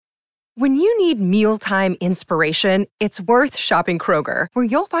When you need mealtime inspiration, it's worth shopping Kroger, where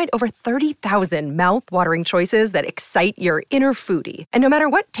you'll find over 30,000 mouth-watering choices that excite your inner foodie. And no matter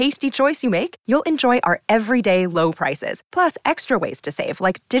what tasty choice you make, you'll enjoy our everyday low prices, plus extra ways to save,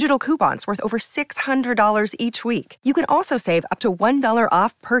 like digital coupons worth over $600 each week. You can also save up to $1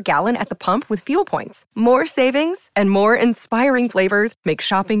 off per gallon at the pump with fuel points. More savings and more inspiring flavors make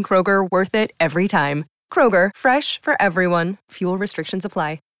shopping Kroger worth it every time. Kroger, fresh for everyone. Fuel restrictions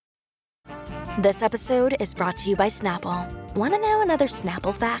apply. This episode is brought to you by Snapple. Want to know another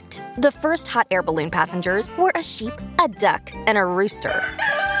Snapple fact? The first hot air balloon passengers were a sheep, a duck, and a rooster.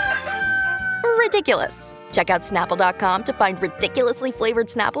 Ridiculous. Check out Snapple.com to find ridiculously flavored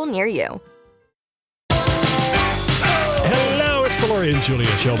Snapple near you. Hello, it's the Lori and Julia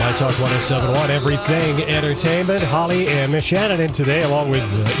Show, My Talk 107.1, Everything Entertainment. Holly and Miss Shannon in today, along with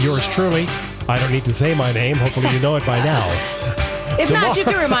yours truly. I don't need to say my name. Hopefully you know it by now. If not, you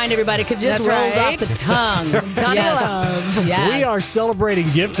can remind everybody, because it just rolls off the tongue. Yes. We are celebrating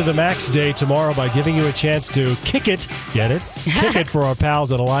Give to the Max Day tomorrow by giving you a chance to kick it. Get it? Kick it for our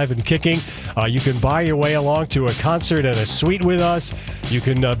pals at Alive and Kicking. You can buy your way along to a concert and a suite with us. You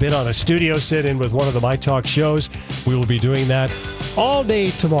can bid on a studio sit-in with one of the My Talk shows. We will be doing that all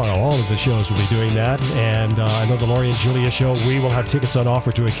day tomorrow. All of the shows will be doing that. And I know the Lori and Julia Show, we will have tickets on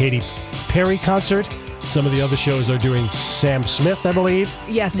offer to a Katy Perry concert. Some of the other shows are doing Sam Smith, I believe.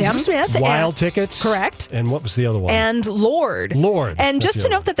 Yes, Sam Smith. Wild tickets. Correct. And what was the other one? And Lorde. And just to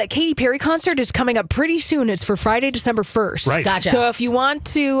note that Katy Perry concert is coming up pretty soon. It's for Friday, December 1st. Right. Gotcha. So if you want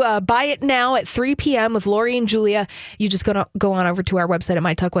to buy it now at 3 p.m. with Lori and Julia, you just go on over to our website at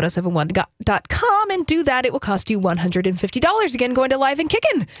mytalk1071.com and do that. It will cost you $150. Again, going to Live and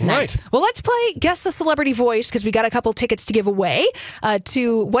Kickin'. Nice. Well, let's play Guess the Celebrity Voice, because we got a couple tickets to give away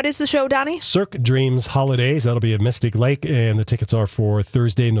to, what is the show, Donnie? Cirque Dreams Holidays. That'll be at Mystic Lake, and the tickets are for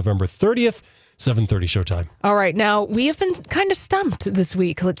Thursday, November 30th, 7:30 showtime. All right. Now, we have been kind of stumped this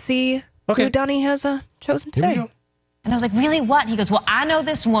week. Let's see who Donnie has chosen today. Here we go. And I was like, really, what? He goes, well, I know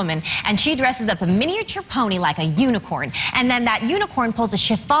this woman, and she dresses up a miniature pony like a unicorn. And then that unicorn pulls a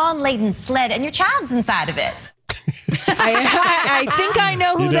chiffon-laden sled, and your child's inside of it. I think I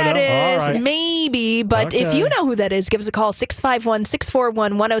know who that is. All right. Maybe. But if you know who that is, give us a call,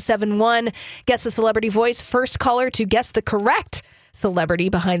 651-641-1071. Guess the celebrity voice. First caller to guess the correct celebrity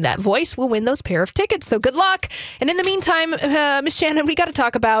behind that voice will win those pair of tickets. So good luck. And in the meantime, Miss Shannon, we got to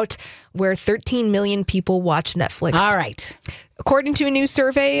talk about where 13 million people watch Netflix. All right. According to a new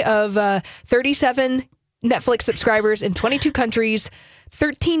survey of 37 Netflix subscribers in 22 countries,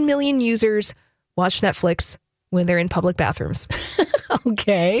 13 million users watch Netflix when they're in public bathrooms.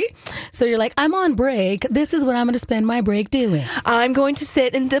 Okay. So you're like, I'm on break. This is what I'm going to spend my break doing. I'm going to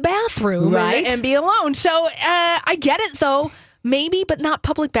sit in the bathroom and be alone. So I get it, though. Maybe, but not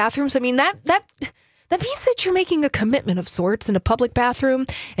public bathrooms. I mean, that means that you're making a commitment of sorts in a public bathroom,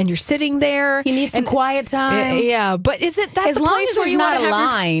 and you're sitting there. You need some quiet time. Yeah, but is it that as the long place as where there's you not want to a have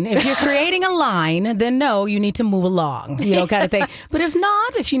line? If you're creating a line, then no, you need to move along, kind of thing. But if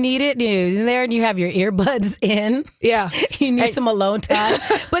not, if you need it, you're there and you have your earbuds in. Yeah, you need some alone time.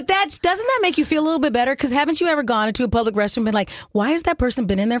 But doesn't that make you feel a little bit better? Because haven't you ever gone into a public restroom and been like, why has that person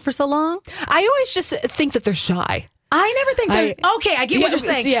been in there for so long? I always just think that they're shy. I never think they're... Okay, I get what you're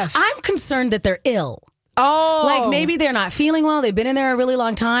saying. Yes. I'm concerned that they're ill. Oh. Like maybe they're not feeling well. They've been in there a really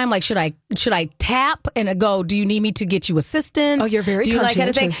long time. Like, should I tap and go, do you need me to get you assistance? Oh, you're very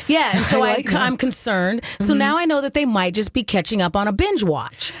conscientious. Yeah, and so like I'm concerned. Mm-hmm. So now I know that they might just be catching up on a binge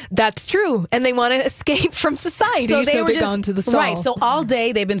watch. That's true. And they want to escape from society, so they're gone to the stall. Right, so all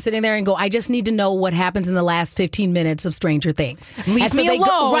day they've been sitting there and go, I just need to know what happens in the last 15 minutes of Stranger Things. Leave me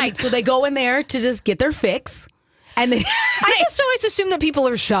alone. Right, so they go in there to just get their fix. And I just always assume that people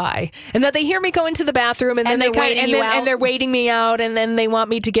are shy and that they hear me go into the bathroom and then they're waiting me out and then they want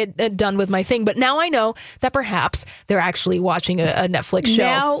me to get done with my thing. But now I know that perhaps they're actually watching a Netflix show.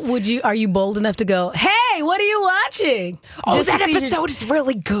 Now, are you bold enough to go, hey, what are you watching? Oh, that episode is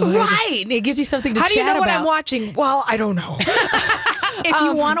really good. Right. It gives you something to chat about. How do you know what I'm watching? Well, I don't know. If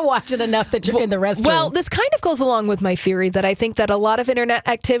you want to watch it enough that you're in the restroom. Well, this kind of goes along with my theory that I think that a lot of internet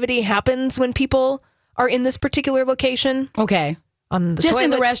activity happens when people are in this particular location. Okay. On the just toilet.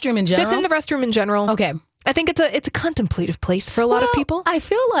 in the restroom in general? Just in the restroom in general. Okay. I think it's a contemplative place for a lot of people. I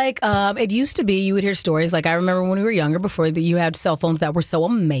feel like it used to be you would hear stories. Like I remember when we were younger, before you had cell phones that were so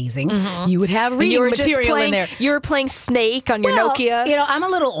amazing, you would have reading material in there. You were playing Snake on your Nokia. You know, I'm a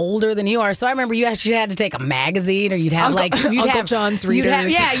little older than you are, so I remember you actually had to take a magazine, or you'd have Uncle John's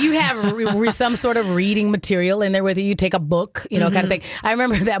readers. You'd have some sort of reading material in there with you. You'd take a book, kind of thing. I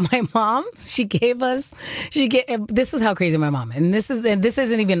remember that my mom, this is how crazy my mom, and this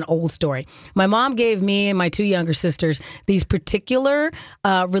isn't even an old story. My mom gave me and my two younger sisters these particular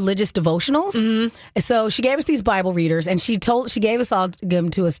religious devotionals. So she gave us these Bible readers, and she gave them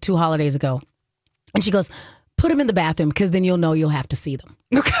to us 2 holidays ago. And she goes, put them in the bathroom, because then you'll know you'll have to see them.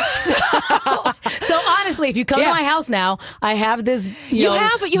 So honestly, if you come to my house now, I have this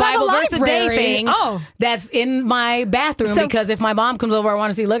Bible verse a day thing that's in my bathroom, because if my mom comes over, I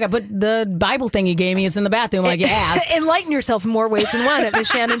want to see, look, I put the Bible thing you gave me, it's in the bathroom like you asked. Enlighten yourself in more ways than one at Miss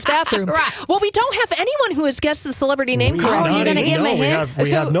Shannon's bathroom. Right. Well, we don't have anyone who has guessed the celebrity name correctly. You're going to give him a hint? We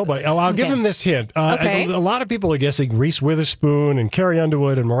have nobody. I'll give him this hint. A lot of people are guessing Reese Witherspoon and Carrie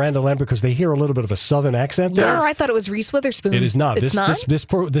Underwood and Miranda Lambert because they hear a little bit of a southern accent there. I thought it was Reese Witherspoon. It is not. It's not?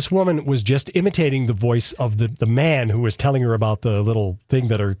 This woman was just imitating the voice of the man who was telling her about the little thing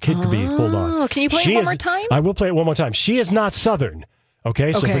that her kid could be pulled on. Can you play it one more time? I will play it one more time. She is not Southern.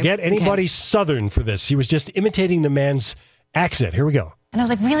 Okay, so forget anybody Southern for this. He was just imitating the man's accent. Here we go. And I was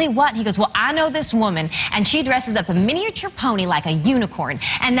like, really, what? He goes, well, I know this woman, and she dresses up a miniature pony like a unicorn.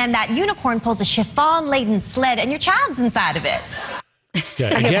 And then that unicorn pulls a chiffon-laden sled, and your child's inside of it.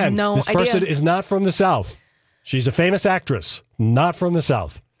 Okay, again, this person is not from the South. She's a famous actress, not from the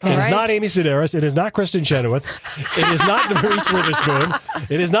South. It is not Amy Sedaris. It is not Kristen Chenoweth. It is not Reese Witherspoon.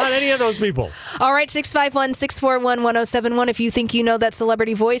 It is not any of those people. All right, 651-641-1071. If you think you know that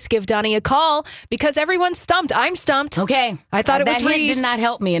celebrity voice, give Donnie a call, because everyone's stumped. I'm stumped. Okay. I thought it was Reese. Reese. That did not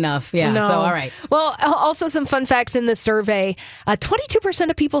help me enough. Yeah, no. So all right. Well, also some fun facts in this survey. 22%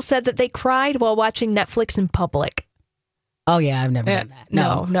 of people said that they cried while watching Netflix in public. Oh, yeah, I've never done that.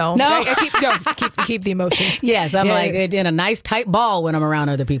 No. Keep the emotions. Yes, I'm in a nice tight ball when I'm around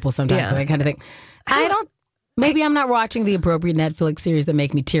other people sometimes, that kind of thing. Maybe I'm not watching the appropriate Netflix series that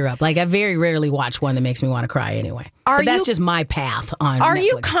make me tear up. Like, I very rarely watch one that makes me want to cry anyway. But that's just my path on Netflix. Are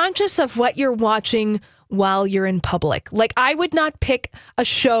you conscious of what you're watching while you're in public? Like, I would not pick a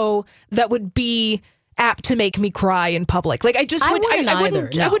show that would be apt to make me cry in public. Like, I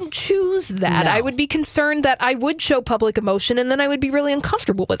wouldn't choose that. No. I would be concerned that I would show public emotion, and then I would be really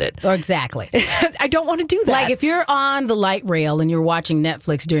uncomfortable with it. Exactly. I don't want to do that. Like, if you're on the light rail and you're watching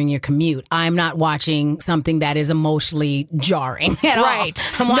Netflix during your commute, I'm not watching something that is emotionally jarring at all.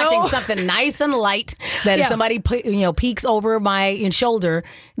 I'm watching something nice and light that if somebody peeks over my shoulder,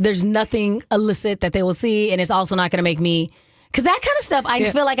 there's nothing illicit that they will see, and it's also not going to make me... Because that kind of stuff I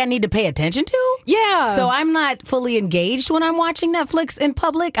feel like I need to pay attention to. Yeah. So I'm not fully engaged when I'm watching Netflix in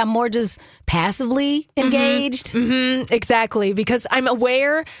public. I'm more just passively engaged. Mm-hmm. Exactly. Because I'm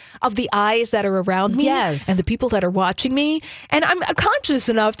aware of the eyes that are around me. Yes. And the people that are watching me. And I'm conscious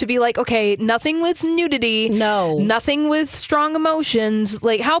enough to be like, okay, nothing with nudity. No. Nothing with strong emotions.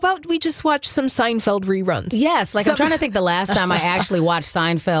 Like, how about we just watch some Seinfeld reruns? Yes. Like, I'm trying to think the last time I actually watched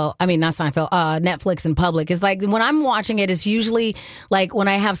Netflix in public. Is like when I'm watching it, it's usually like when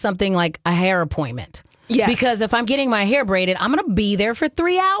I have something like a hair appointment. Yes. Because if I'm getting my hair braided, I'm going to be there for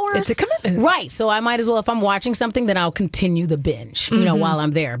 3 hours. It's a commitment. Right. So I might as well, if I'm watching something, then I'll continue the binge, while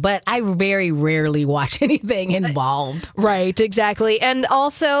I'm there. But I very rarely watch anything involved. Right, exactly. And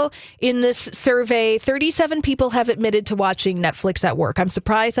also in this survey, 37 people have admitted to watching Netflix at work. I'm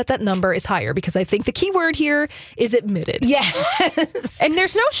surprised that number is higher because I think the key word here is admitted. Yes. And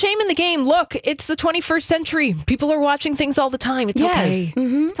there's no shame in the game. Look, it's the 21st century. People are watching things all the time. It's okay.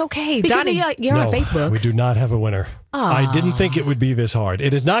 Mm-hmm. It's okay. Because Donnie, you're on Facebook. We do not have a winner. I didn't think it would be this hard.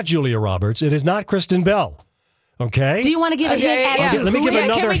 It is not Julia Roberts. It is not Kristen Bell. Okay? Do you want to give a hint? Let me give another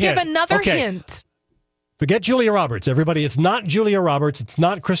hint. Can we give another hint? Forget Julia Roberts, everybody. It's not Julia Roberts. It's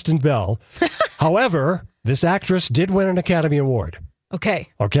not Kristen Bell. However, this actress did win an Academy Award. Okay.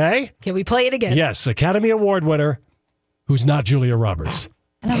 Okay? Can we play it again? Yes, Academy Award winner who's not Julia Roberts.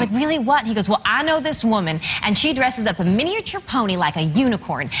 And I was like, really, what? He goes, well, I know this woman, and she dresses up a miniature pony like a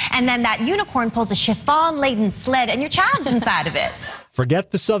unicorn. And then that unicorn pulls a chiffon-laden sled, and your child's inside of it.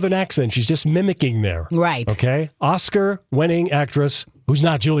 Forget the Southern accent. She's just mimicking there. Right. Okay? Oscar-winning actress who's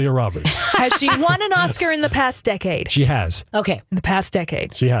not Julia Roberts. Has she won an Oscar in the past decade? She has. Okay. In the past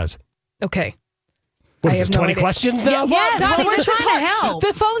decade. She has. Okay. What is this, 20 questions now? Yeah, Donnie, we're this is trying to hard. help.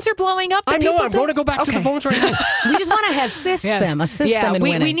 The phones are blowing up. I know. I'm going to go back to the phones right now. We just want to assist them in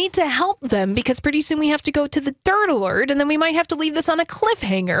winning. We need to help them because pretty soon we have to go to the Dirt Alert, and then we might have to leave this on a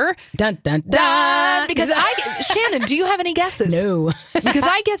cliffhanger. Dun, dun, dun. Because Shannon, do you have any guesses? No. Because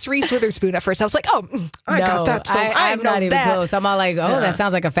I guessed Reese Witherspoon at first. I was like, I got that. So I'm not even close. I'm all like, that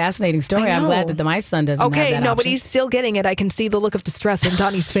sounds like a fascinating story. I'm glad that my son doesn't have that but option. he's still getting it. I can see the look of distress in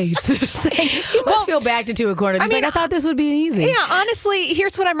Donnie's face. Saying, he must feel backed into a corner. I thought this would be easy. Yeah, honestly,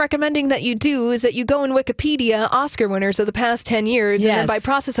 here's what I'm recommending that you do is that you go in Wikipedia Oscar winners of the past 10 years, and then by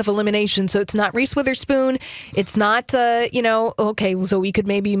process of elimination, so it's not Reese Witherspoon, it's not, so we could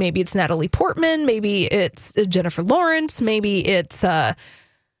maybe it's Natalie Portman, maybe it's Jennifer Lawrence, maybe it's, I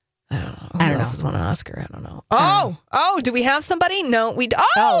don't know. Who else has won an Oscar? I don't know. Oh, do we have somebody? No, we.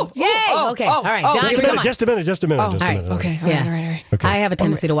 Okay. All right. Just a minute. All right. Okay. All right. Okay. I have a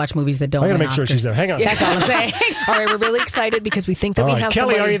tendency to watch movies that don't. I gotta win make sure she's there. Hang on. That's all I'm saying. All right, we're really excited because we think that we have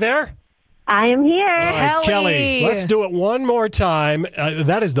Kelly, somebody. are you there? I am here. Right, Kelly, let's do it one more time.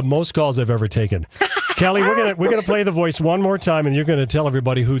 That is the most calls I've ever taken. Kelly, we're gonna play the voice one more time, and you're gonna tell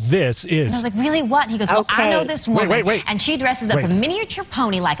everybody who this is. And I was like, really, what? He goes, well, I know this woman. Wait. And she dresses up a miniature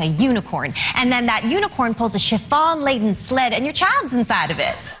pony like a unicorn. And then that unicorn pulls a chiffon-laden sled, and your child's inside of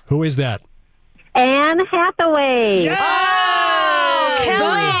it. Who is that? Anne Hathaway. Yeah! Oh,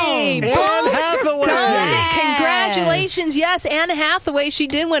 Kelly! Anne Hathaway! Congratulations. Yes, Anne Hathaway. She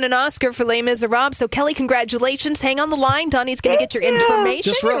did win an Oscar for Les Miserables. So, Kelly, congratulations. Hang on the line. Donnie's going to get your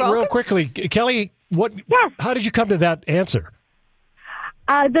information. Just real quickly, Kelly, how did you come to that answer?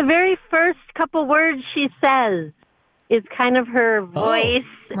 The very first couple words she says is kind of her voice,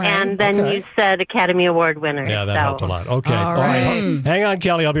 and then you said Academy Award winner. Yeah, that helped a lot. Okay. All right. Hang on,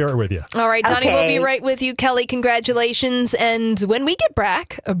 Kelly. I'll be right with you. All right, Donnie, we'll be right with you. Kelly, congratulations. And when we get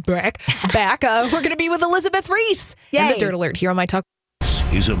back, we're going to be with Elizabeth Reese in the Dirt Alert here on My Talk. This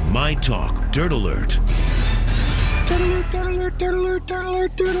is a My Talk Dirt Alert.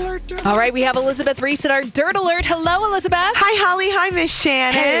 All right, we have Elizabeth Reese at our Dirt Alert. Hello, Elizabeth. Hi, Holly. Hi, Miss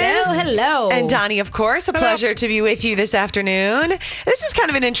Shannon. Hello. And Donnie, of course. A pleasure to be with you this afternoon. This is kind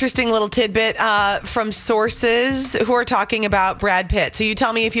of an interesting little tidbit from sources who are talking about Brad Pitt. So you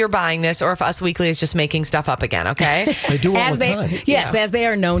tell me if you're buying this or if Us Weekly is just making stuff up again, okay? They do all the time. Yes, as they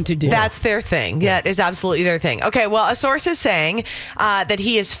are known to do. That's their thing. Yeah, it is absolutely their thing. Okay, well, a source is saying that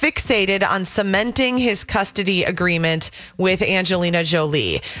he is fixated on cementing his custody agreement with Angelina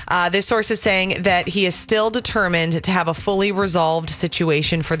Jolie. This source is saying that he is still determined to have a fully resolved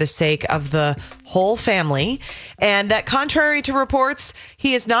situation for the sake of the whole family, and that contrary to reports,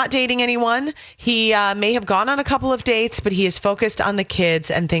 he is not dating anyone. He may have gone on a couple of dates, but he is focused on the kids,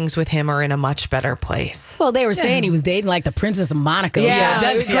 and things with him are in a much better place. Well, they were saying he was dating like the Princess of Monaco. Yeah, so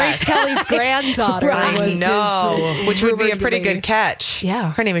that's Grace Kelly's granddaughter. I know, which would be a pretty good catch.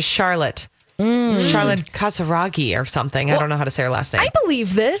 Yeah. Her name is Charlotte. Charlotte Casaraghi or something. I don't know how to say her last name. I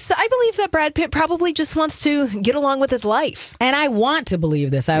believe this. I believe that Brad Pitt probably just wants to get along with his life. And I want to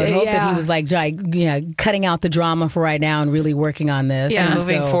believe this. I would hope that he was like cutting out the drama for right now and really working on this. Yeah,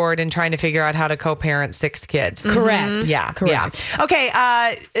 moving forward and trying to figure out how to co-parent 6 kids. Correct. Yeah. Correct. Yeah. Okay.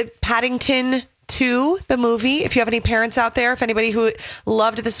 Paddington 2, the movie. If you have any parents out there, if anybody who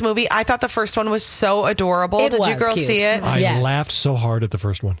loved this movie, I thought the first one was so adorable. Did you girls see it? I laughed so hard at the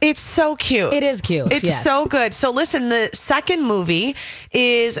first one. It's so cute. It is cute. It's so good. So listen, the second movie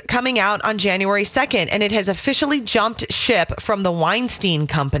is coming out on January 2nd, and it has officially jumped ship from the Weinstein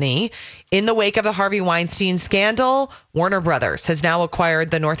Company. In the wake of the Harvey Weinstein scandal, Warner Brothers has now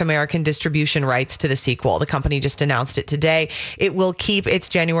acquired the North American distribution rights to the sequel. The company just announced it today. It will keep its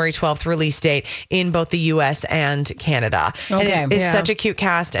January 12th release date in both the U.S. and Canada. Okay. And it is such a cute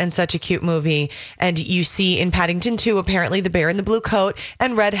cast and such a cute movie. And you see in Paddington 2, apparently the bear in the blue coat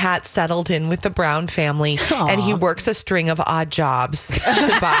and red hat settled in with the Brown family. Aww. And he works a string of odd jobs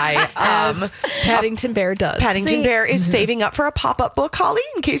to buy. As Paddington Bear does. Paddington Bear is saving up for a pop-up book, Holly,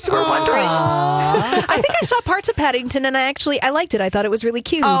 in case you were wondering. I think I saw parts of Paddington and I liked it. I thought it was really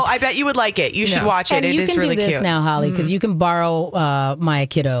cute. Oh, I bet you would like it. You should watch it. And it is really cute. You can do this now, Holly, because you can borrow my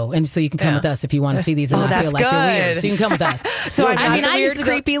kiddo, and so you can come with us if you want to see these and not feel like you're weird. So you can come with us. So I'm the weird,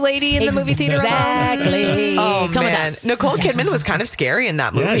 creepy lady in the movie theater. Exactly. Oh, come man. with us. Nicole Kidman was kind of scary in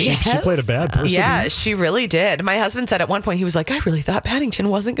that movie. Yeah, she played a bad person. Yeah, she really did. My husband said at one point, he was like, I really thought Paddington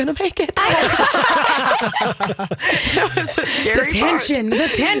wasn't going to make it. It was a scary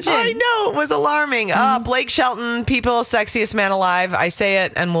The tension. I know. It was alarming. Blake Shelton, people, sexiest man alive. I say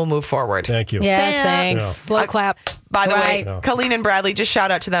it, and we'll move forward. Thank you. Yes, thanks. Slow clap. By the way, No. Colleen and Bradley, just shout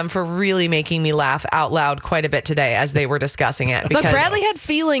out to them for really making me laugh out loud quite a bit today as they were discussing it. But Bradley had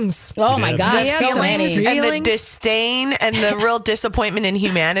feelings. Oh my God, He had so many. And the disdain and the real disappointment in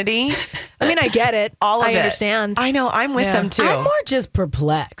humanity. I mean, I get it. All of I it. understand. I know. I'm with them too. I'm more just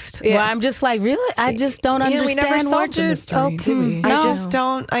perplexed. Yeah. Where I'm just like, really? I just don't Yeah, we understand never what solved the you're... mystery, did we? I just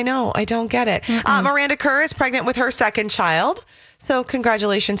don't. I know. I don't get it. Miranda Kerr is pregnant with her second child. So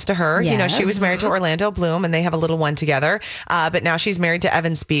congratulations to her. You know, she was married to Orlando Bloom and they have a little one together. But now she's married to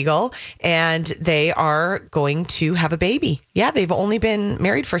Evan Spiegel and they are going to have a baby. Yeah, they've only been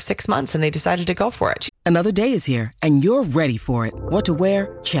married for 6 months and they decided to go for it. Another day is here and you're ready for it. What to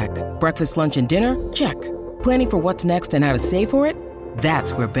wear? Check. Breakfast, lunch, and dinner? Check. Planning for what's next and how to save for it?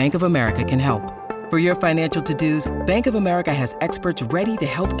 That's where Bank of America can help. For your financial to-dos, Bank of America has experts ready to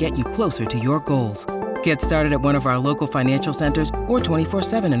help get you closer to your goals. Get started at one of our local financial centers or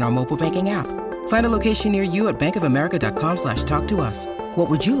 24/7 in our mobile banking app. Find a location near you at bankofamerica.com/talktous. What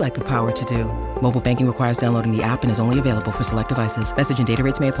would you like the power to do? Mobile banking requires downloading the app and is only available for select devices. Message and data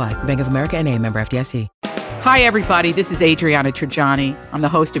rates may apply. Bank of America N.A., member FDIC. Hi, everybody. This is Adriana Trajani. I'm the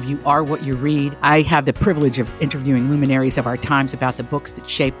host of You Are What You Read. I have the privilege of interviewing luminaries of our times about the books that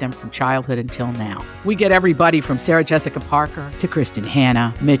shaped them from childhood until now. We get everybody from Sarah Jessica Parker to Kristen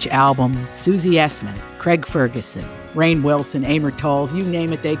Hanna, Mitch Albom, Susie Essman, Craig Ferguson, Rainn Wilson, Amor Tolls, you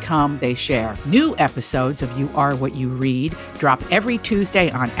name it, they come, they share. New episodes of You Are What You Read drop every Tuesday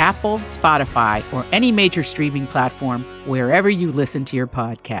on Apple, Spotify, or any major streaming platform wherever you listen to your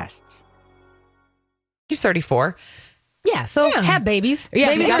podcasts. She's 34. Yeah, so have babies. Yeah,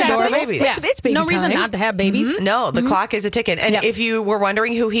 babies are exactly. adorable. Babies. Yeah. It's baby no reason time. not to have babies. No, the clock is a ticking. And if you were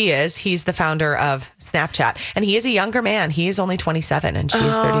wondering who he is, he's the founder of Snapchat. And he is a younger man. He is only 27 and she's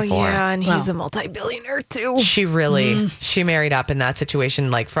 34. Oh, yeah, and he's a multi-billionaire, too. She really, she married up in that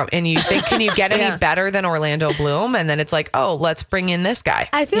situation. And you think, can you get any better than Orlando Bloom? And then it's like, oh, let's bring in this guy.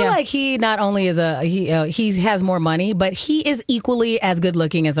 I feel like he not only is he has more money, but he is equally as good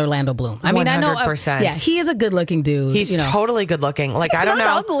looking as Orlando Bloom. I mean, I know, 100%. yeah, he is a good looking dude. He's totally good looking. Like, He's I don't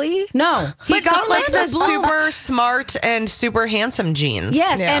not know. ugly. No, He but got like Orlando the Bloom- super smart and super handsome genes.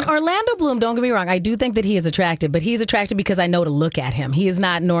 Yes, and Orlando Bloom, don't get me wrong, I do think that he is attractive, but he's attractive because I know to look at him. He is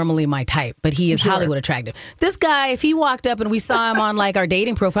not normally my type, but he is Hollywood attractive. This guy, if he walked up and we saw him on like our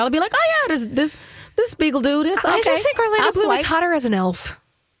dating profile, I'd be like, oh yeah, this Spiegel dude is okay. I just think Orlando I'll Bloom is swipe. hotter as an elf.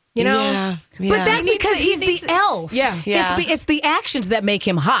 You know? Yeah. But that's He because needs he's the elf. Yeah. It's the actions that make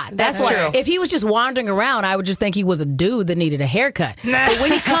him hot. That's why. true. If he was just wandering around, I would just think he was a dude that needed a haircut. But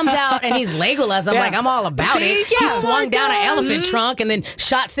when he comes out and he's Legolas, I'm like, I'm all about it. He swung down an elephant trunk and then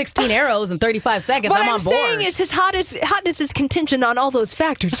shot 16 arrows in 35 seconds. What I'm I'm on board. saying is his hotness is contingent on all those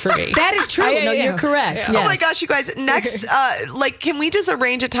factors for me. That is true. No, you're correct. Oh my Yes. gosh, you guys. Next, can we just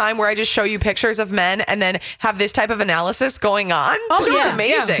arrange a time where I just show you pictures of men and then have this type of analysis going on? Oh, This is yeah.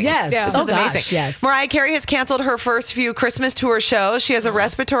 amazing. Yes. This Oh, is amazing. gosh, yes. Mariah Carey has canceled her first few Christmas tour shows. She has a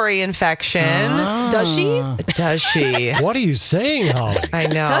respiratory infection. Does she? Does she? What are you saying, Holly? I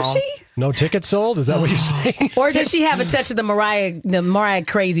know. Does she? No tickets sold? Is that what you're saying? Or does she have a touch of the Mariah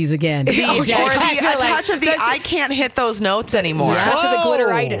crazies again? Or a touch of the I can't hit those notes anymore. Touch of the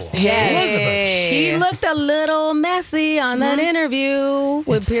glitteritis. Elizabeth. She looked a little messy on that interview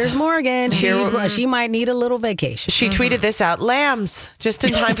with Piers Morgan. She might need a little vacation. She tweeted this out. Lambs, just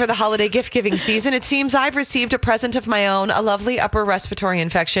in time for the holiday gift-giving season. It seems I've received a present of my own, a lovely upper respiratory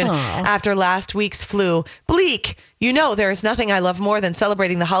infection after last week's flu. Bleak. You know, there is nothing I love more than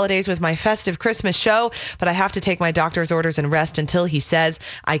celebrating the holidays with my festive Christmas show, but I have to take my doctor's orders and rest until he says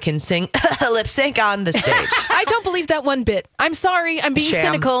I can sing lip sync on the stage. I don't believe that one bit. I'm sorry. I'm being Sham.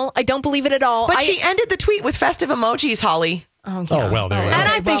 cynical. I don't believe it at all. But she ended the tweet with festive emojis, Holly. Oh, well, there you go. And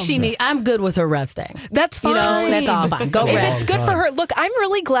I think I'm good with her resting. That's fine. You know, that's all fine. Go If rest. it's good for her. Look, I'm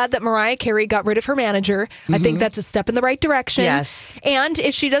really glad that Mariah Carey got rid of her manager. I think that's a step in the right direction. Yes. And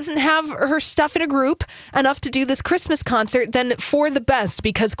if she doesn't have her stuff in a group enough to do this Christmas concert, then for the best.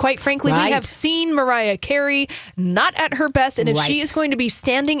 Because quite frankly, we have seen Mariah Carey not at her best. And if she is going to be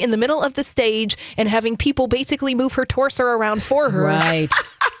standing in the middle of the stage and having people basically move her torso around for her. Right.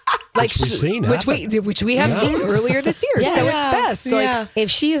 Which we've seen which we have seen earlier this year. Yeah. So it's best. So like, if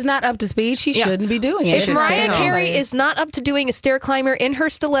she is not up to speed, she shouldn't be doing it. if Mariah Carey is not up to doing a stair climber in her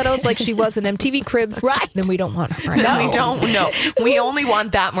stilettos like she was in MTV Cribs, then we don't want her. No, we don't. No, we only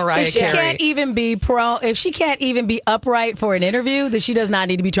want that Mariah If she Carey. can't even be if she can't even be upright for an interview, then she does not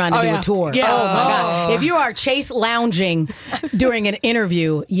need to be trying to do a tour. Yeah. Oh my God. If you are chase lounging during an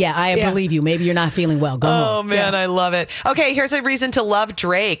interview, I believe you. Maybe you're not feeling well. Go home. Oh man, I love it. Okay, here's a reason to love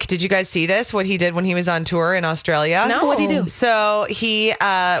Drake. Did Did you guys see this? What he did when he was on tour in Australia? No, what did he do? So he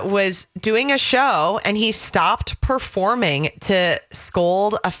was doing a show and he stopped performing to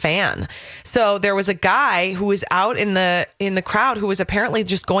scold a fan. So there was a guy who was out in the crowd who was apparently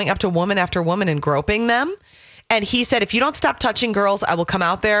just going up to woman after woman and groping them. And he said, if you don't stop touching girls, I will come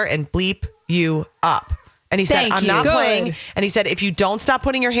out there and bleep you up. And he said, I'm not playing. And he said, if you don't stop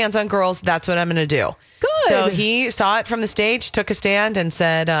putting your hands on girls, that's what I'm going to do. Good. So he saw it from the stage, took a stand and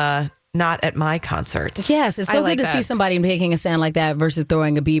said, not at my concert. Yes, it's so good to see somebody making a stand like that versus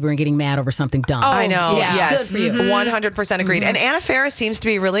throwing a Bieber and getting mad over something dumb. Oh, I know. Yes. Good for you. 100% agreed. And Anna Faris seems to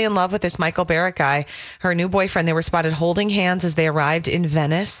be really in love with this Michael Barrett guy, her new boyfriend. They were spotted holding hands as they arrived in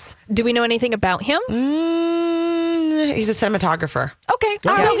Venice. Do we know anything about him? He's a cinematographer. Okay.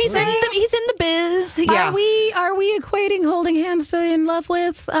 He's in the biz. Yeah. Are we equating holding hands to in love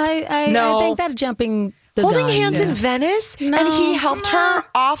with? I think that's jumping the holding gun. hands in Venice? No, and he helped her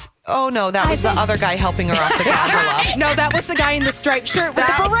off. Oh, no, that was the other guy helping her off the gondola. No, that was the guy in the striped shirt with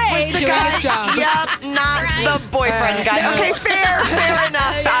the beret doing his job. Yep, not the boyfriend guy. Okay, fair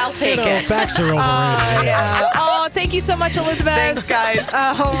enough. I'll take it. Facts are overrated. Oh, thank you so much, Elizabeth. Thanks, guys.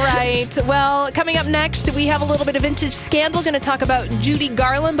 All right. Well, coming up next, we have a little bit of vintage scandal. Going to talk about Judy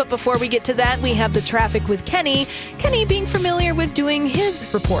Garland. But before we get to that, we have the traffic with Kenny. Kenny being familiar with doing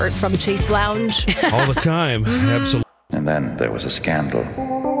his report from Chase Lounge. All the time. Absolutely. And then there was a scandal.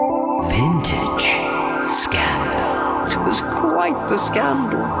 Vintage scandal. It was quite the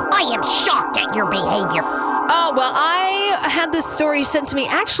scandal. I am shocked at your behavior. Oh, well, I had this story sent to me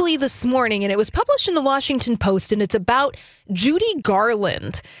actually this morning, and it was published in the Washington Post, and it's about Judy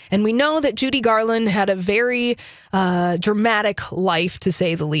Garland. And we know that Judy Garland had a very dramatic life, to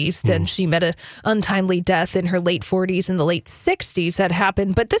say the least, and she met an untimely death in her late 40s and the late 60s that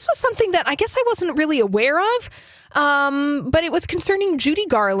happened. But this was something that I guess I wasn't really aware of. But it was concerning Judy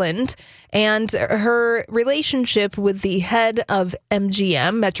Garland and her relationship with the head of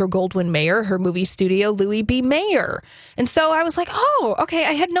MGM, Metro-Goldwyn-Mayer, her movie studio, Louis B. Mayer. And so I was like, oh, okay,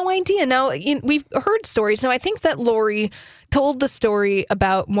 I had no idea. Now, we've heard stories. Now, I think that Lori told the story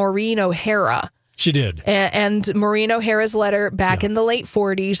about Maureen O'Hara. She did. And Maureen O'Hara's letter back in the late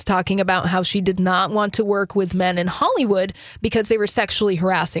 40s talking about how she did not want to work with men in Hollywood because they were sexually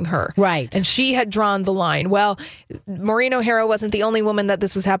harassing her. Right. And she had drawn the line. Well, Maureen O'Hara wasn't the only woman that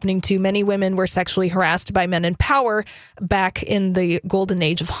this was happening to. Many women were sexually harassed by men in power back in the golden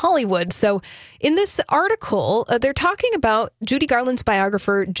age of Hollywood. So in this article, they're talking about Judy Garland's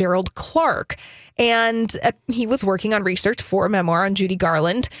biographer, Gerald Clark. And he was working on research for a memoir on Judy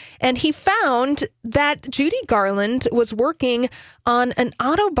Garland. And he found that Judy Garland was working on an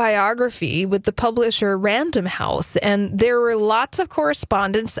autobiography with the publisher Random House. And there were lots of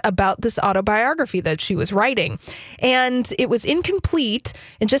correspondence about this autobiography that she was writing. And it was incomplete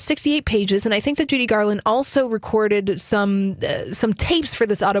in just 68 pages. And I think that Judy Garland also recorded some tapes for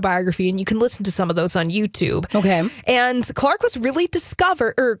this autobiography. And you can listen to some of those on YouTube. Okay. And Clark was really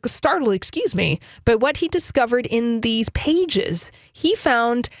startled, by what he discovered in these pages. He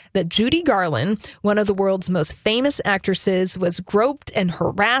found that Judy Garland, one of the world's most famous actresses, was groped and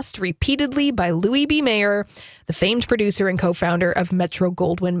harassed repeatedly by Louis B. Mayer, the famed producer and co-founder of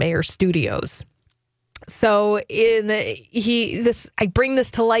Metro-Goldwyn-Mayer Studios. So I bring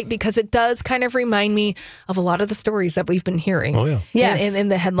this to light because it does kind of remind me of a lot of the stories that we've been hearing in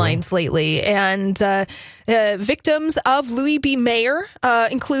the headlines lately. And victims of Louis B. Mayer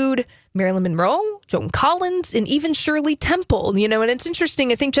include Marilyn Monroe, Joan Collins, and even Shirley Temple. And it's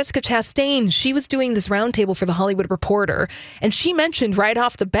interesting. I think Jessica Chastain, she was doing this roundtable for The Hollywood Reporter, and she mentioned right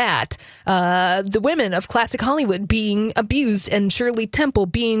off the bat the women of classic Hollywood being abused, and Shirley Temple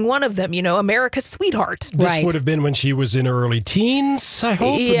being one of them, America's sweetheart. This would have been when she was in her early teens, I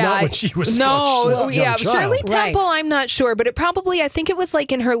hope, but not when she was young child. Shirley Temple, I'm not sure, but I think it was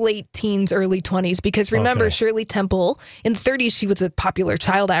like in her late teens, early 20s, because remember, Shirley Temple, in the 30s, she was a popular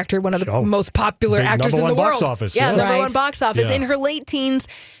child actor, one of the most popular actors in the world. Box office, number one box office. Yeah. In her late teens,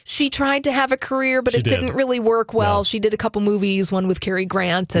 she tried to have a career, but it didn't really work well. No. She did a couple movies, one with Cary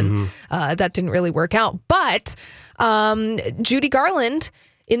Grant, and that didn't really work out. But Judy Garland,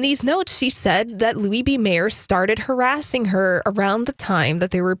 in these notes, she said that Louis B. Mayer started harassing her around the time that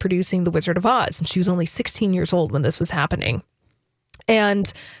they were producing The Wizard of Oz. And she was only 16 years old when this was happening.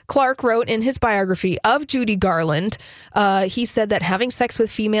 And Clark wrote in his biography of Judy Garland, he said that having sex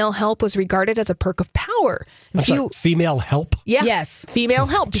with female help was regarded as a perk of power. Female help? Yeah. Yes. Female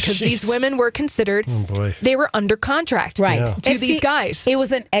help, because these women were considered, they were under contract to these guys. It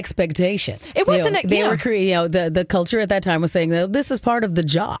was an expectation. It wasn't. They were the culture at that time was saying that this is part of the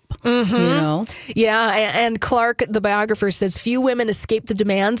job. Yeah, and Clark, the biographer, says few women escape the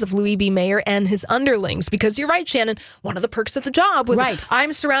demands of Louis B. Mayer and his underlings, because you're right, Shannon, one of the perks of the job was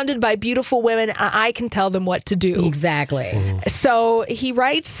I'm surrounded by beautiful women. I can tell them what to do. Exactly. So he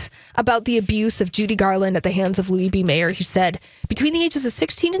writes about the abuse of Judy Garland at the hands of Louis B. Mayer. He said, between the ages of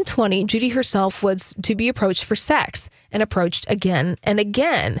 16 and 20, Judy herself was to be approached for sex and approached again and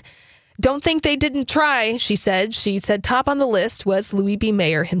again. Don't think they didn't try, she said. She said top on the list was Louis B.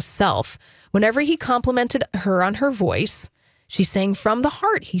 Mayer himself. Whenever he complimented her on her voice, she sang from the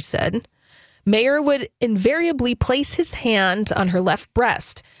heart, he said. Mayer would invariably place his hand on her left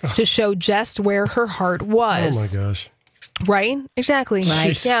breast to show just where her heart was. Oh, my gosh. Right? Exactly.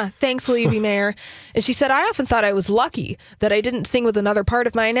 Right. Yeah. Thanks, Louis B. Mayer. And she said, I often thought I was lucky that I didn't sing with another part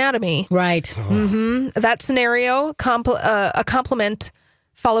of my anatomy. Right. That scenario, a compliment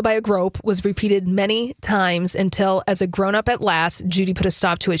followed by a grope, was repeated many times until, as a grown-up at last, Judy put a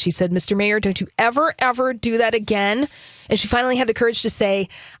stop to it. She said, Mr. Mayer, don't you ever, ever do that again. And she finally had the courage to say,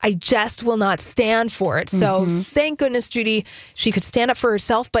 I just will not stand for it. So thank goodness, Judy, she could stand up for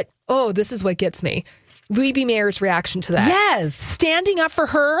herself. But, this is what gets me. Louis B. Mayer's reaction to that. Yes. Standing up for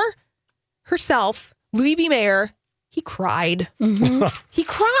herself, Louis B. Mayer, he cried. He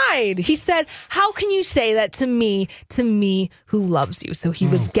cried. He said, how can you say that to me who loves you? So he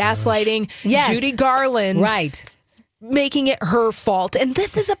was gaslighting Judy Garland. Right. Making it her fault. And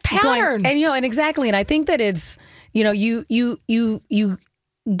this is a pattern. And exactly. And I think that it's, you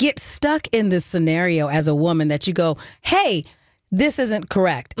get stuck in this scenario as a woman that you go, hey, this isn't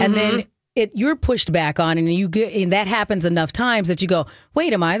correct. And then you're pushed back on, and that happens enough times that you go,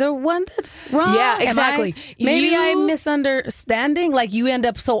 wait, am I the one that's wrong? Yeah, exactly. Maybe I'm misunderstanding. Like, you end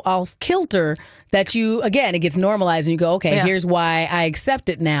up so off kilter that it gets normalized, and you go, okay, here's why I accept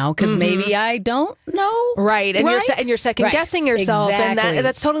it now, because maybe I don't know. Right. And you're second guessing yourself. Exactly. And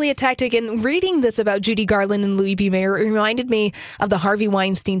that's totally a tactic. And reading this about Judy Garland and Louis B. Mayer, it reminded me of the Harvey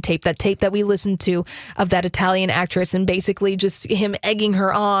Weinstein tape that we listened to of that Italian actress, and basically just him egging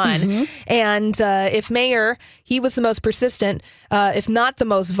her on. And if Mayer, he was the most persistent, if not the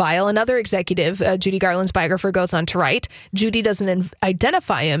most vile. Another executive, Judy Garland's biographer, goes on to write, Judy doesn't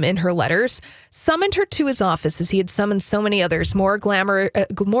identify him in her letters, summoned her to his office as he had summoned so many others, more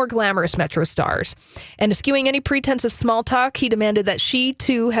glamorous Metro stars. And eschewing any pretense of small talk, he demanded that she,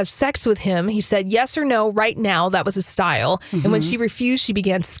 too, have sex with him. He said yes or no right now. That was his style. And when she refused, she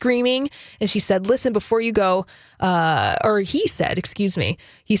began screaming. And she said, listen, before you go, he said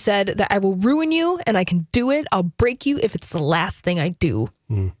that I will ruin you and I can do it. I'll break you if it's the last thing I do.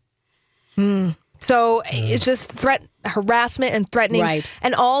 So it's just harassment and threatening,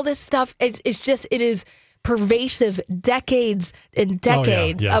 and all this stuff. It is pervasive, decades and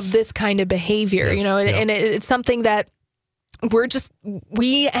decades of this kind of behavior. And it's something that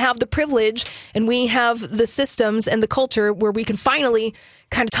we have the privilege, and we have the systems and the culture where we can finally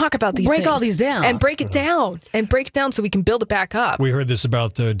kind of talk about these things. Break all these down. And break it down so we can build it back up. We heard this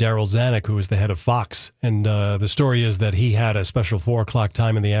about Daryl Zanuck, who was the head of Fox. And the story is that he had a special 4 o'clock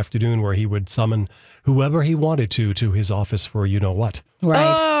time in the afternoon where he would summon whoever he wanted to his office for you-know-what.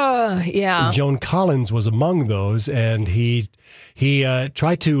 Right. Yeah. Joan Collins was among those, and he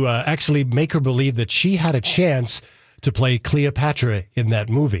tried to actually make her believe that she had a chance to play Cleopatra in that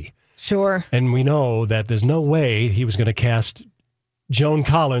movie. Sure. And we know that there's no way he was going to cast Joan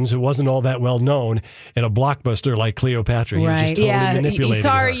Collins, who wasn't all that well known, in a blockbuster like Cleopatra. He was just totally manipulating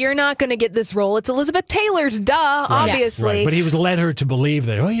her. You're not going to get this role. It's Elizabeth Taylor's, obviously. Right. But he led her to believe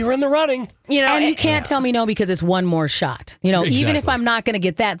that, you're in the running. And you can't tell me no, because it's one more shot. Even if I'm not going to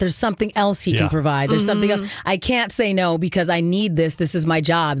get that, there's something else he can provide. There's something else. I can't say no because I need this. This is my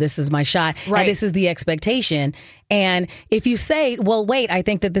job. This is my shot. Right. And this is the expectation. And if you say, well, wait, I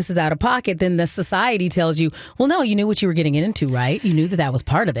think that this is out of pocket, then the society tells you, well, no, you knew what you were getting into, right? You knew that was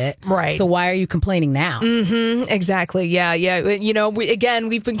part of it. Right. So why are you complaining now? Exactly. Yeah.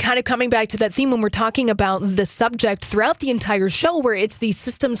 We've been kind of coming back to that theme when we're talking about the subject throughout the entire show, where it's the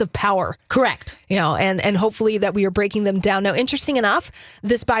systems of power. Correct. And hopefully that we are breaking them down. Now, interesting enough,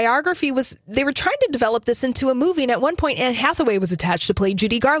 this biography they were trying to develop this into a movie. And at one point, Anne Hathaway was attached to play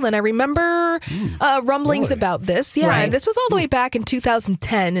Judy Garland. I remember rumblings about this. this. Yeah, Right. this was all the way back in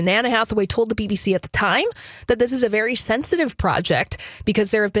 2010, and Anna Hathaway told the BBC at the time that this is a very sensitive project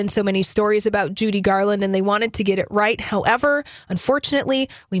because there have been so many stories about Judy Garland, and they wanted to get it right. However, unfortunately,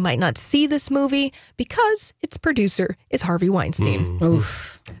 we might not see this movie because its producer is Harvey Weinstein.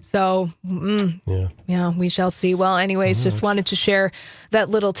 Oof. So, yeah, we shall see. Well, anyways, just wanted to share that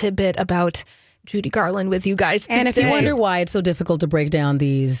little tidbit about Judy Garland with you guys today. And if you wonder why it's so difficult to break down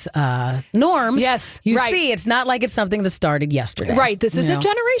these norms, yes, you right. see, it's not like it's something that started yesterday. Right. This is a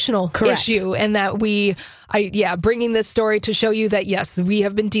generational issue, and that bringing this story to show you that, yes, we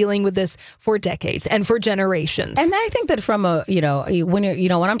have been dealing with this for decades and for generations. And I think that from when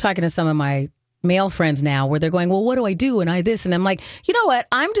I'm talking to some of my male friends now where they're going, well, what do I do? And and I'm like, you know what?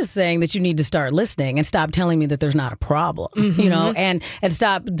 I'm just saying that you need to start listening and stop telling me that there's not a problem, and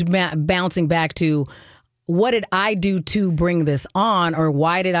stop bouncing back to what did I do to bring this on, or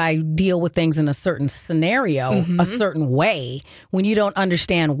why did I deal with things in a certain scenario, a certain way, when you don't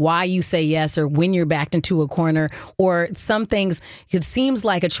understand why you say yes, or when you're backed into a corner, or some things, it seems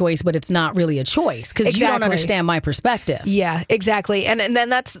like a choice, but it's not really a choice because you don't understand my perspective. Yeah, exactly. And then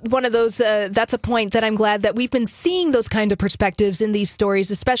that's one of those, that's a point that I'm glad that we've been seeing those kind of perspectives in these stories,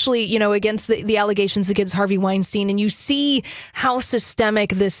 especially, against the allegations against Harvey Weinstein. And you see how systemic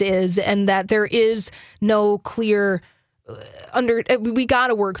this is, and that there is no clear we got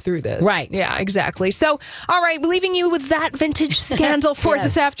to work through this. Right. Yeah, exactly. So, all right, leaving you with that vintage scandal for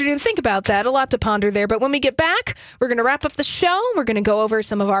this afternoon. Think about that. A lot to ponder there. But when we get back, we're going to wrap up the show. We're going to go over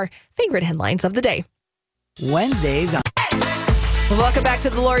some of our favorite headlines of the day. Wednesdays on... Welcome back to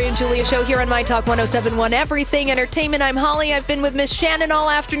the Lori and Julia Show here on My Talk 107.1 Everything Entertainment. I'm Holly. I've been with Miss Shannon all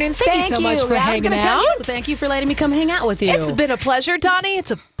afternoon. Thank you so much for hanging out. Thank you for letting me come hang out with you. It's been a pleasure, Donnie. It's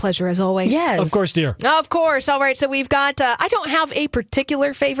a pleasure as always. Yes. Of course, dear. Of course. All right. So we've got, I don't have a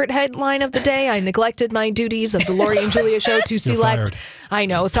particular favorite headline of the day. I neglected my duties of the Lori and Julia Show to select. I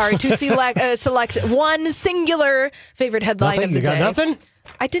know. Sorry. To select one singular favorite headline of the day. You got nothing?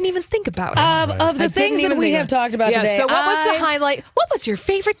 I didn't even think about it. Of the things that we have talked about today. So what was the highlight? What was your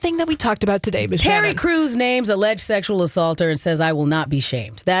favorite thing that we talked about today, Ms. Terry Shannon? Crews names alleged sexual assaulter and says, I will not be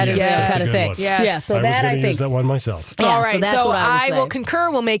shamed. That is the kind of thing. Yes. Yeah, so I that I think. use that one myself. Yeah, all right, so that's what I would will say.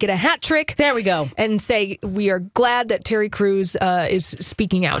 concur. We'll make it a hat trick. There we go. And say we are glad that Terry Crews is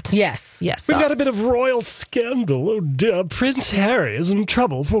speaking out. Yes. Yes. We've got a bit of royal scandal. Oh dear, Prince Harry is in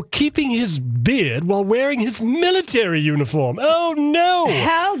trouble for keeping his beard while wearing his military uniform. Oh no!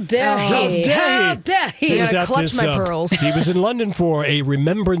 How dare he? How dare he? I gotta clutch my pearls. He was in London for a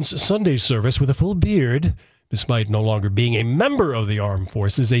Remembrance Sunday service with a full beard. Despite no longer being a member of the armed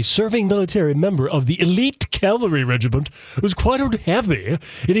forces, a serving military member of the elite cavalry regiment was quite unhappy.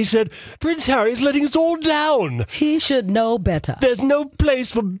 And he said, Prince Harry is letting us all down. He should know better. There's no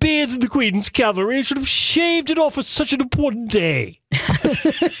place for beards in the Queen's cavalry. He should have shaved it off for such an important day.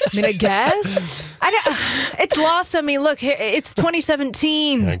 I mean, I guess. It's lost on me. Look, it's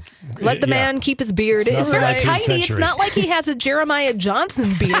 2017. Let the man keep his beard. It's very tidy. It's not like he has a Jeremiah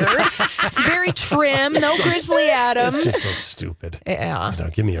Johnson beard. It's very trim. No Grizzly Adams. It's just so stupid. Yeah. No,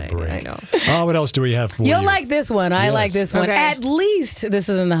 give me a break. I know. Oh, what else do we have for you? You'll like this one. I like this one. Okay. At least, this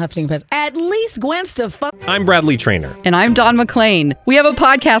is in the Huffington Post, at least Gwen Stefani. I'm Bradley Trainer. And I'm Don McClain. We have a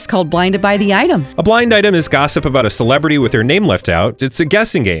podcast called Blinded by the Item. A blind item is gossip about a celebrity with their name left out. It's a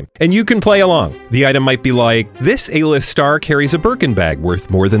guessing game, and you can play along. The item might be like, this A-list star carries a Birkin bag worth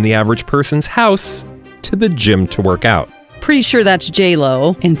more than the average person's house to the gym to work out. Pretty sure that's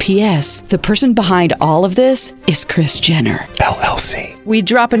J-Lo. And P.S. the person behind all of this is Kris Jenner, LLC. We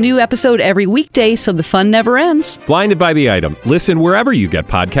drop a new episode every weekday so the fun never ends. Blinded by the Item. Listen wherever you get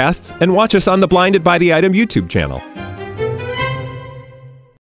podcasts and watch us on the Blinded by the Item YouTube channel.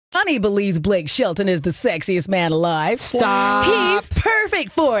 Honey believes Blake Shelton is the sexiest man alive. Stop. He's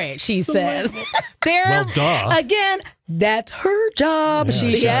perfect for it, she says. Well, duh. Again, that's her job.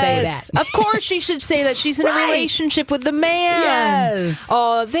 She should say that. Of course she should say that. She's in a relationship with the man. Yes.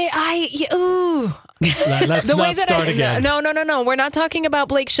 Oh, ooh. Let's not start again. No. We're not talking about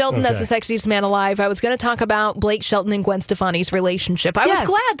Blake Shelton. That's the sexiest man alive. I was going to talk about Blake Shelton and Gwen Stefani's relationship. I was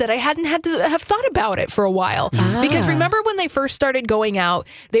glad that I hadn't had to have thought about it for a while. Because remember when they first started going out,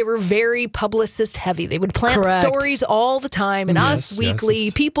 they were very publicist heavy. They would plant stories all the time in Us Weekly,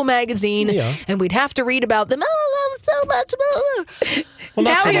 People Magazine, and we'd have to read about them. Oh, I love so much. Well,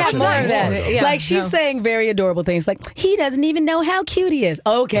 now we so have more of that. Yeah, like she's saying very adorable things like, he doesn't even know how cute he is.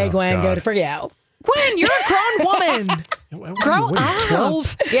 Okay, Gwen, go to forget. Gwen, you're a grown woman. Grow up.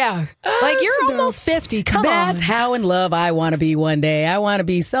 12? Yeah. Like, you're almost 50. Come on. That's how in love I want to be one day. I want to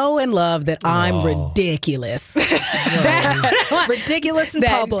be so in love that I'm ridiculous. Ridiculous in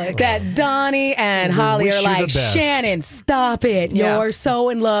public. That Donnie and Holly wish are you like, the best. Shannon, stop it. Yeah. You're so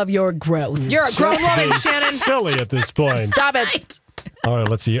in love. You're gross. You're a grown woman, Shannon. Silly at this point. Stop it. All right,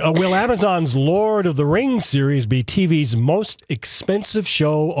 let's see. Will Amazon's Lord of the Rings series be TV's most expensive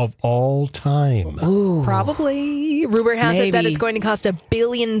show of all time? Ooh. Probably. Rumor has it that Maybe. it's going to cost $1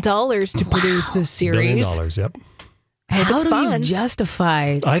 billion to produce this series. $1 billion, yep. Hey, How it's do fun. you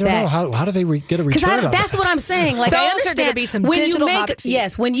justify I don't that? know. How do they get a return on That's that? what I'm saying. Like, Those I are understand gonna be some when digital you make, Hobbit feet.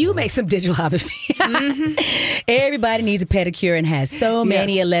 Yes, when you make some digital Hobbit feet. Everybody needs a pedicure and has so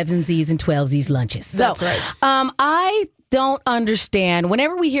many Yes. 11Zs and 12Zs lunches. That's so, right. I don't understand.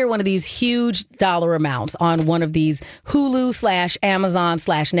 Whenever we hear one of these huge dollar amounts on one of these Hulu / Amazon /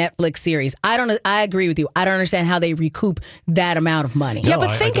 Netflix series, I agree with you. I don't understand how they recoup that amount of money. Yeah, No,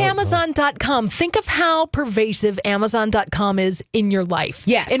 but I think don't know. Amazon.com. Think of how pervasive Amazon.com is in your life.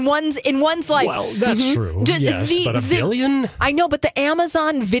 Yes. In one's life. Well, that's true. Yes, but $1 billion? I know, but the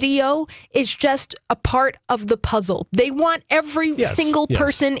Amazon Video is just a part of the puzzle. They want every single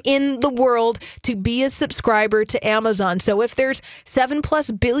person in the world to be a subscriber to Amazon. So if there's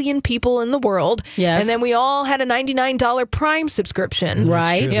 7+ billion people in the world, Yes. and then we all had a $99 Prime subscription,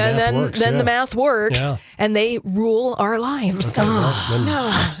 Right. Sure, the Yeah, math then works, then yeah. the math works, Yeah. and they rule our lives. Okay,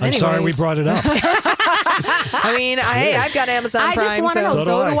 well, then I'm sorry we anyways. brought it up. I mean, hey, I've got Amazon I Prime. just want to know. So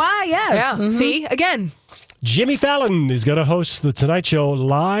So do do I, yes. Yeah. Mhm. See, again, Jimmy Fallon is going to host The Tonight Show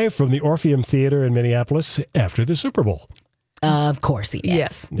live from the Orpheum Theater in Minneapolis after the Super Bowl. Of course he is.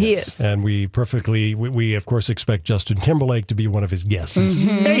 yes, he is. And we of course, expect Justin Timberlake to be one of his guests. He's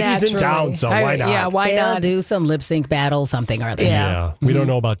in Naturally. town, so why not? Yeah, why They'll not? do some lip sync battle, something or other. Yeah. We don't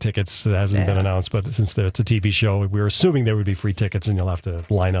know about tickets. It hasn't been announced, but since it's a TV show, we were assuming there would be free tickets and you'll have to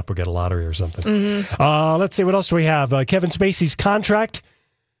line up or get a lottery or something. Let's see, what else do we have? Kevin Spacey's contract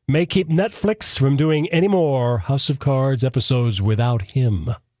may keep Netflix from doing any more House of Cards episodes without him.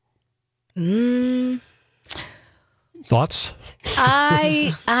 Thoughts?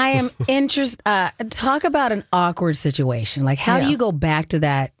 I am interested. Talk about an awkward situation. Like, how do you go back to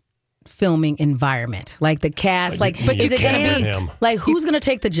that filming environment? Like the cast. But is you it going to can't. be Him. like who's going to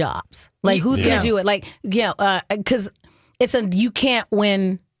take the jobs? Like who's going to do it? Like because it's a you can't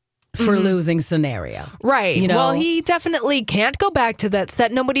win for losing scenario. Right. You know? Well, he definitely can't go back to that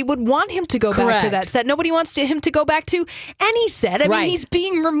set. Nobody would want him to go back to Correct. that set. Nobody wants him to go back to any set. I Right. mean, he's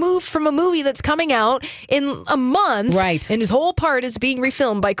being removed from a movie that's coming out in a month. Right. And his whole part is being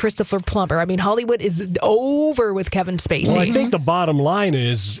refilmed by Christopher Plummer. I mean, Hollywood is over with Kevin Spacey. Well, I think the bottom line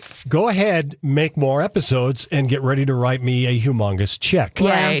is go ahead, make more episodes, and get ready to write me a humongous check.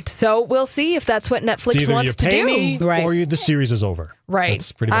 Right. So we'll see if that's what It's Netflix either wants you to pay do. me Right. or the series is over. Right.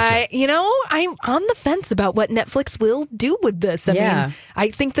 That's pretty much it. I'm on the fence about what Netflix will do with this. I mean, I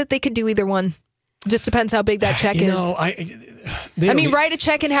think that they could do either one. Just depends how big that check is. I mean, write a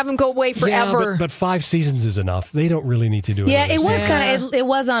check and have them go away forever. Yeah, but 5 seasons is enough. They don't really need to do it. Yeah, it was kind of. It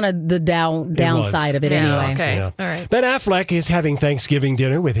was on the downside of it anyway. Okay. Yeah. All right. Ben Affleck is having Thanksgiving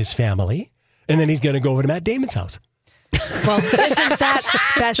dinner with his family, and then he's going to go over to Matt Damon's house. Well, isn't that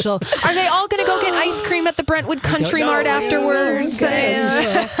special? Are they all going to go get ice cream at the Brentwood Country Mart afterwards?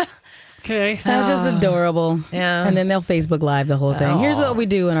 Okay. That's just adorable. Yeah. And then they'll Facebook Live the whole thing. Here's what we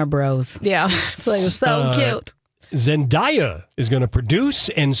do in our bros. Yeah. It's like so cute. Zendaya is going to produce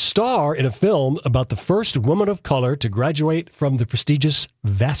and star in a film about the first woman of color to graduate from the prestigious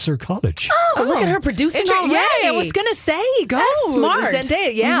Vassar College. Oh, look at her producing already. Yeah, I was going to say, go. That's smart.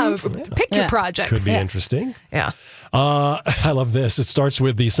 Zendaya, picture projects. Could be interesting. Yeah. I love this. It starts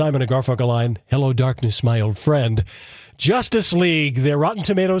with the Simon & Garfunkel line, "Hello, darkness, my old friend." Justice League, their Rotten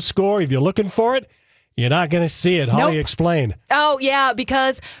Tomatoes score, if you're looking for it, you're not going to see it. Holly, explain. Oh, yeah,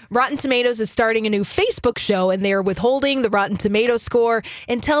 because Rotten Tomatoes is starting a new Facebook show, and they're withholding the Rotten Tomatoes score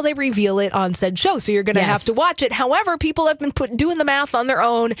until they reveal it on said show. So you're going to have to watch it. However, people have been doing the math on their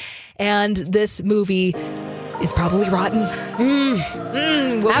own, and this movie is probably rotten.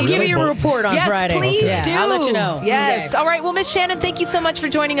 I'll give you a report on Friday. Yes, please do. I'll let you know. Yes. Okay. All right. Well, Miss Shannon, thank you so much for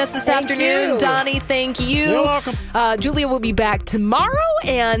joining us this afternoon. you. Donnie, thank you. You're welcome. Julia will be back tomorrow,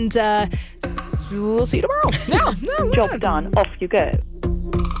 and we'll see you tomorrow. Yeah. Job done. Off you go.